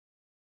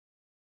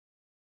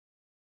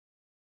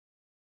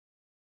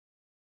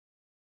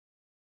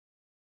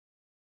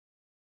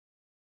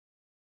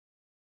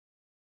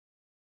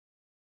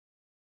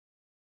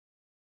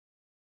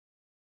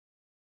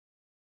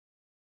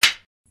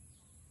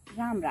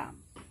Ram Ram,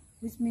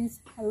 which means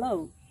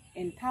hello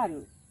in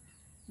Tharu.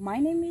 My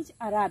name is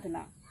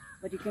Aradhana,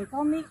 but you can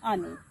call me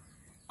Anu.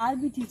 I'll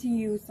be teaching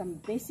you some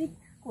basic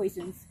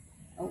questions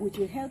which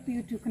will help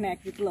you to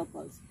connect with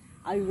locals.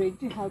 Are you ready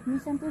to help me,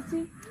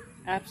 Santoshi?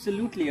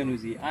 Absolutely,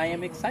 Anuji. I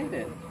am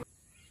excited.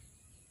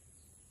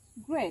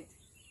 Great.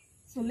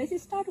 So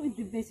let's start with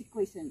the basic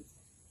questions.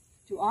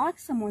 To ask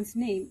someone's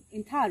name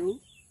in Tharu,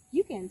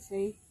 you can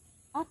say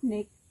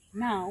Apnek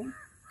Now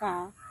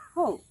Ka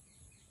Ho,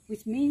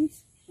 which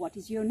means what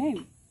is your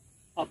name?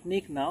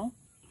 Apnek now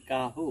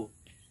ka ho.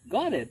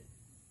 Got it.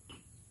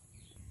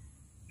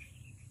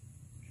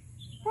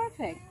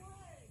 Perfect.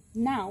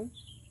 Now,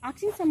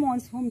 asking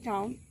someone's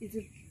hometown is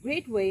a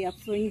great way of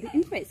showing the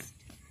interest.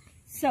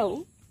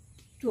 So,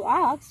 to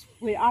ask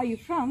where are you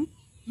from,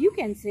 you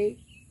can say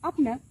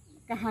Apna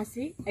kahan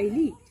se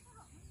aili.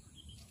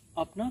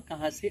 Apna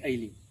kahan se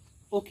aili.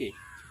 Okay.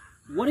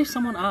 What if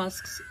someone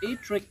asks a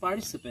trick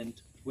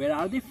participant, where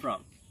are they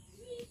from?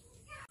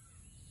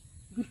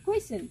 Good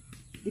question.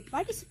 The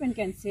participant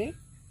can say,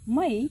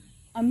 Mai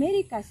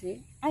America se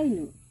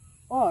ainu,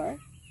 or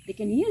they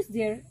can use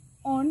their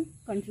own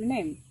country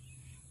name.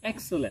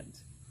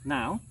 Excellent.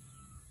 Now,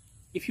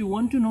 if you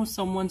want to know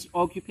someone's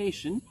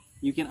occupation,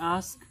 you can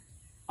ask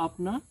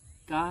Apna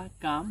ka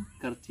kaam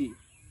karti,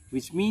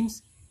 which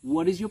means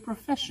what is your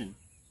profession?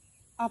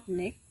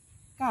 Apne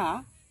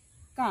ka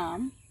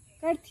kaam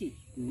karti.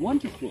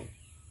 Wonderful.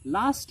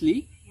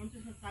 Lastly,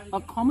 a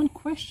common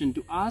question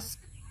to ask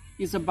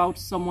is about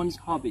someone's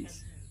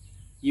hobbies.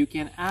 You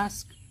can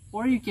ask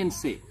or you can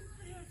say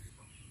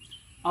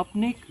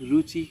Apnek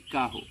ruchi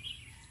ka ho,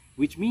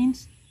 which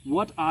means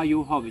what are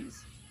your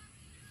hobbies?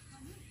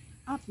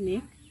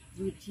 Apne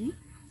ruchi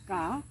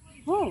ka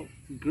ho.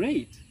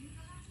 Great.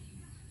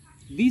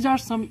 These are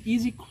some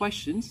easy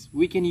questions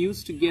we can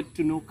use to get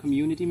to know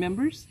community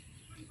members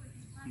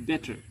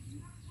better.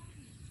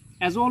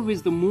 As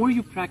always, the more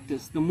you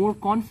practice, the more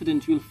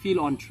confident you'll feel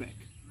on track.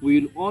 We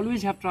will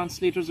always have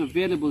translators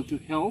available to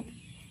help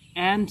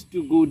and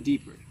to go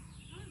deeper.